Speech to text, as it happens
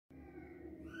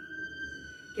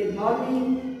Good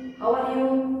morning. How are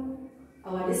you?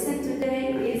 Our lesson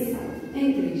today is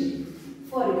English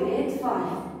for grade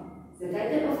 5. The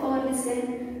title of our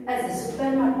lesson is the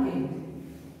supermarket.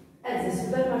 At the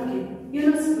supermarket.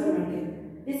 You know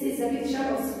supermarket. This is a picture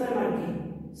of supermarket.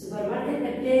 Supermarket is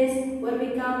a place where we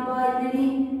can buy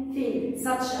many things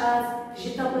such as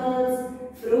vegetables,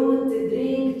 fruit,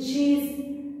 drink, cheese,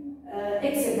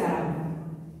 etc.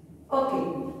 Okay.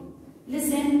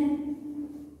 Listen.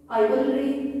 I will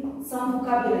read some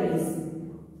vocabularies.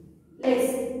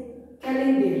 List,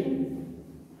 calendar.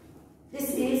 This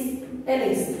is a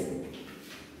list.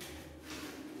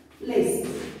 List.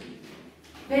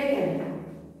 Bakery,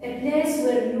 a place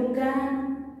where you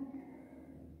can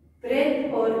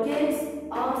bread or cakes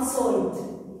are sold.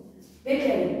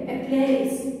 Bakery, a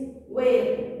place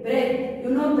where bread,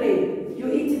 you know bread,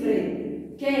 you eat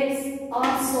bread, cakes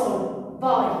are sold.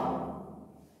 Buy.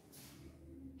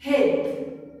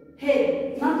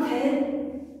 Head, not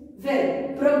head,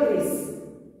 verb, progress.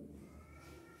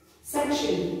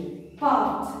 Section,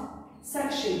 part,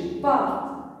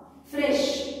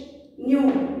 fresh,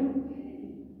 new,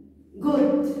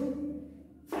 good,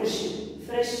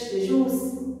 fresh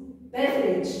juice,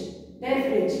 beverage,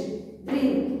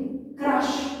 drink,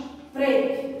 crush,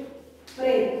 break,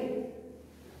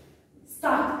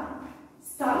 stock,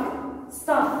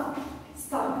 stuff.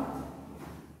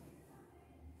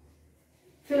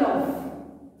 Fill off.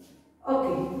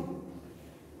 Okay.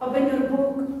 Open your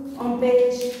book on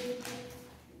page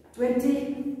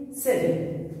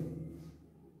 27.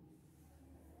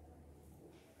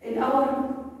 In our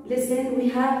lesson, we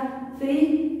have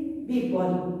 3 people.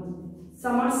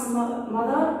 Summer's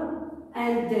mother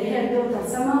and her daughter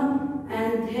Summer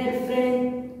and her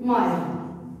friend Maya.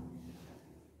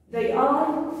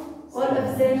 All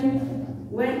of them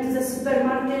went to the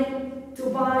supermarket to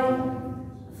buy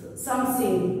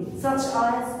something such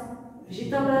as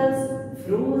vegetables,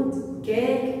 fruit,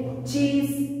 cake,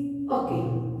 cheese. Okay.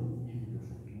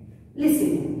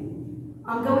 Listen.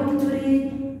 I'm going to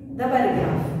read the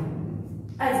paragraph.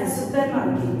 At the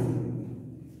supermarket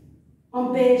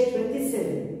on page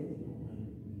 27.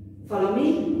 Follow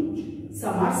me.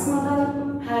 Summer's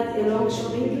mother had a long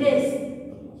shopping list.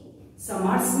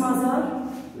 Summer's mother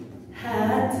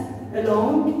had a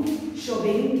long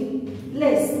shopping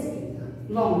list.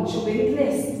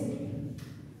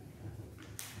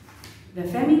 The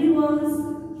family was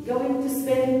going to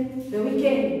spend the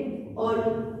weekend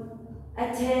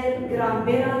at her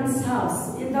grandparents'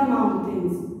 house in the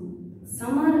mountains.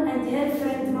 Summer and her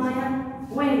friend Maya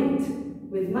went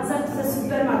with mother to the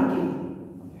supermarket.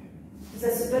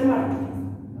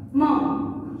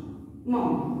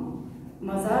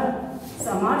 Mother,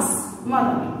 Summer's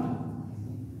mother,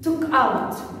 took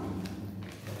out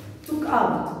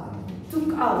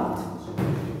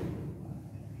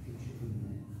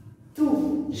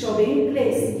 2 shopping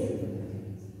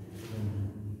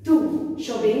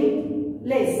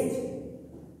list.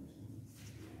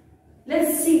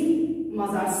 Let's see,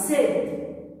 mother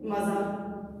said, mother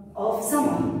of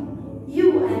Summer,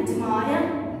 you and Maya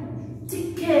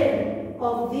take care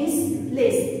of this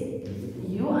list.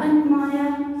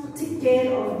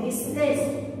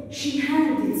 She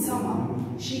handed Summer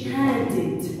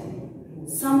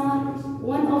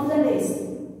one of the list.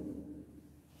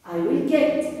 I will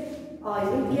get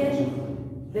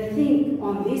the thing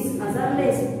on this other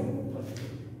list.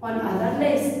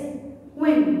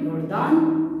 When you're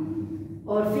done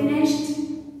or finished,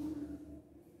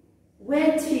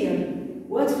 wait here.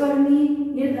 Wait for me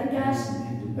near the cash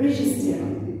register.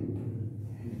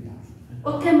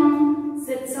 Okay, Mom,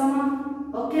 said Summer.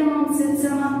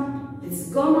 Let's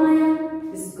go, Maya.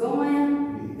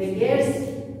 The girls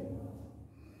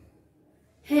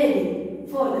headed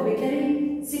for the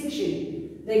bakery section.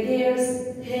 The girls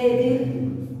headed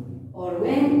or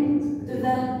went to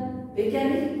the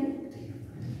bakery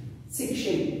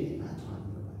section.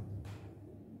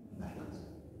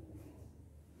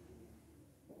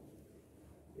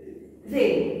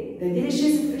 The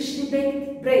delicious freshly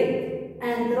baked bread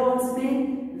and rolls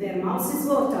made their mouths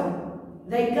water.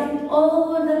 They got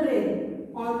all the bread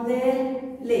on their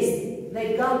list.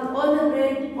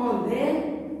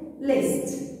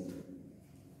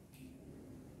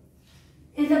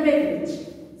 In the beverage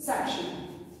section.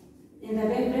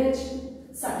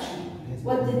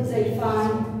 What did they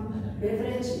find?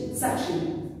 Beverage section.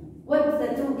 What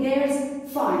did the 2 girls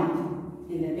find?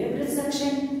 In the beverage section,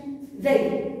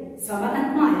 Summer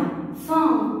and Maya,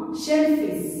 found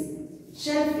shelves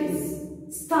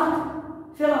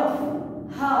stocked, fill off,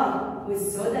 high with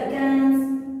soda cans,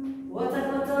 water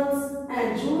bottles,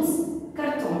 and juice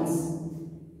cartons.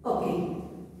 Okay.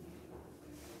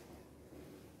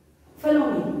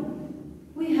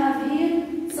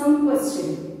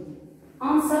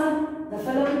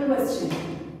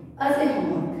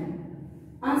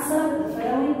 answer the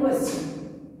following question.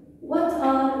 What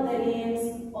are the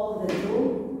names of the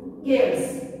two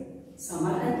girls,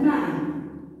 Summer and Maya?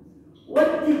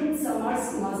 What did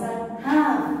Summer's mother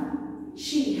have?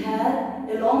 She had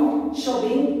a long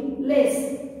shopping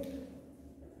list.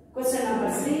 Question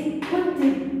number 3. What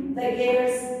did the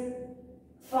girls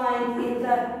find in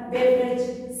the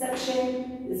beverage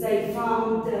section? They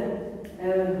found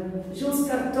juice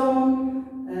carton,